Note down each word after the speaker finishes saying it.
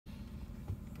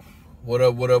What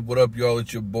up, what up, what up, y'all?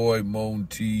 It's your boy, Moan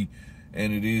T,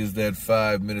 and it is that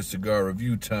 5-minute cigar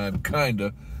review time,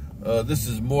 kinda. This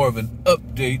is more of an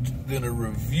update than a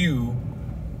review,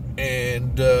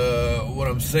 and what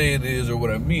I'm saying is, or what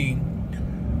I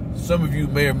mean, some of you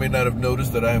may or may not have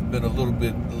noticed that I have been a little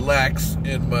bit lax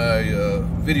in my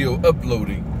video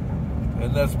uploading,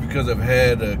 and that's because I've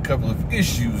had a couple of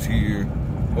issues here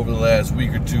over the last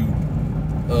week or two.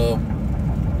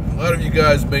 A lot of you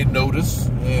guys may notice,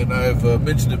 and I've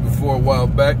mentioned it before a while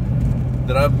back,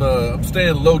 that I'm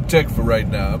staying low tech for right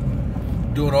now.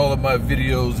 I'm doing all of my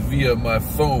videos via my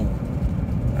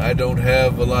phone. I don't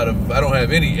have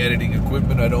any editing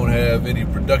equipment. I don't have any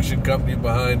production company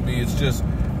behind me. It's just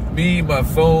me, my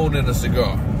phone, and a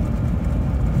cigar.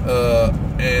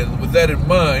 And with that in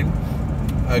mind,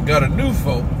 I got a new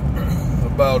phone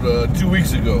about 2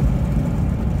 weeks ago.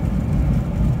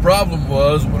 Problem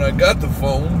was, when I got the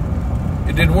phone,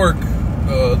 it didn't work.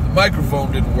 The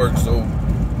microphone didn't work, so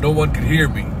no one could hear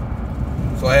me.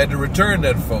 So I had to return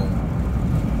that phone.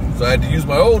 So I had to use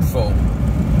my old phone.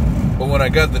 But when I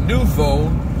got the new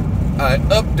phone, I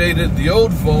updated the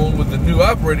old phone with the new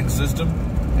operating system,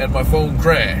 and my phone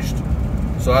crashed.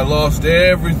 So I lost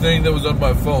everything that was on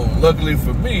my phone. Luckily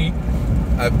for me,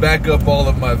 I back up all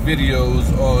of my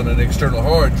videos on an external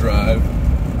hard drive.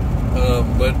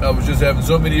 But I was just having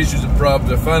so many issues and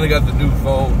problems. I finally got the new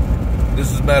phone.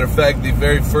 This is, a matter of fact, the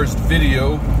very first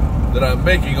video that I'm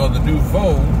making on the new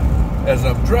phone as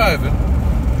I'm driving.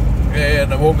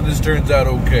 And I'm hoping this turns out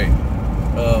okay.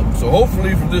 So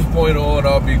hopefully from this point on,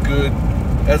 I'll be good.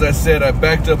 As I said, I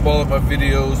backed up all of my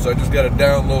videos, so I just got to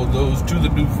download those to the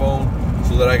new phone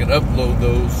so that I can upload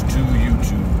those to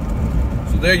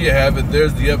YouTube. So there you have it.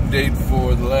 There's the update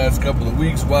for the last couple of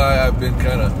weeks, why I've been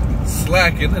kind of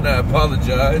slacking, and I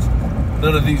apologize.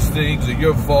 None of these things are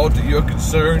your fault or your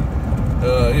concern.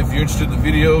 If you're interested in the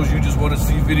videos, you just want to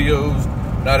see videos,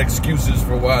 not excuses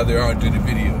for why there aren't any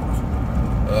videos.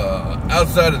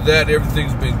 Outside of that,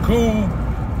 everything's been cool.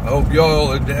 I hope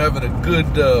y'all are having a good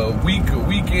week or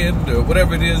weekend or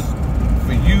whatever it is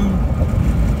for you.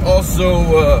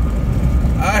 Also,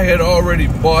 I had already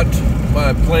bought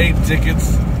my plane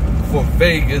tickets for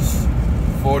Vegas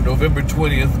for November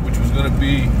 20th, which was going to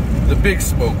be the Big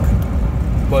Smoke.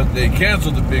 But they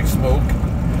canceled the Big Smoke,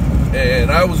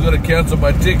 and I was going to cancel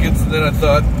my tickets, and then I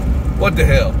thought, what the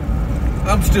hell?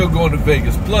 I'm still going to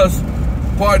Vegas. Plus,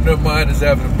 a partner of mine is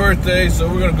having a birthday, so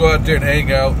we're going to go out there and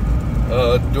hang out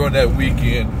during that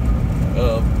weekend.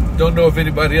 Don't know if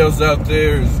anybody else out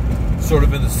there is sort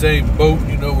of in the same boat,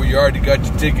 you know, where you already got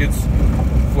your tickets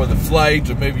for the flight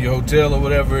or maybe your hotel or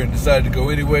whatever and decided to go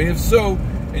anyway. If so,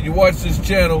 and you watch this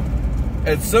channel,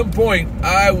 at some point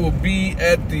I will be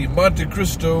at the Monte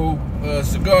Cristo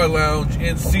Cigar Lounge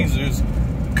in Caesars.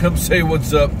 Come say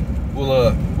what's up.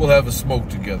 We'll have a smoke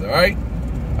together.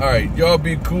 All right, y'all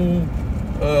be cool,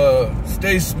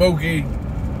 stay smoky,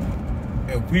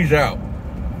 and peace out.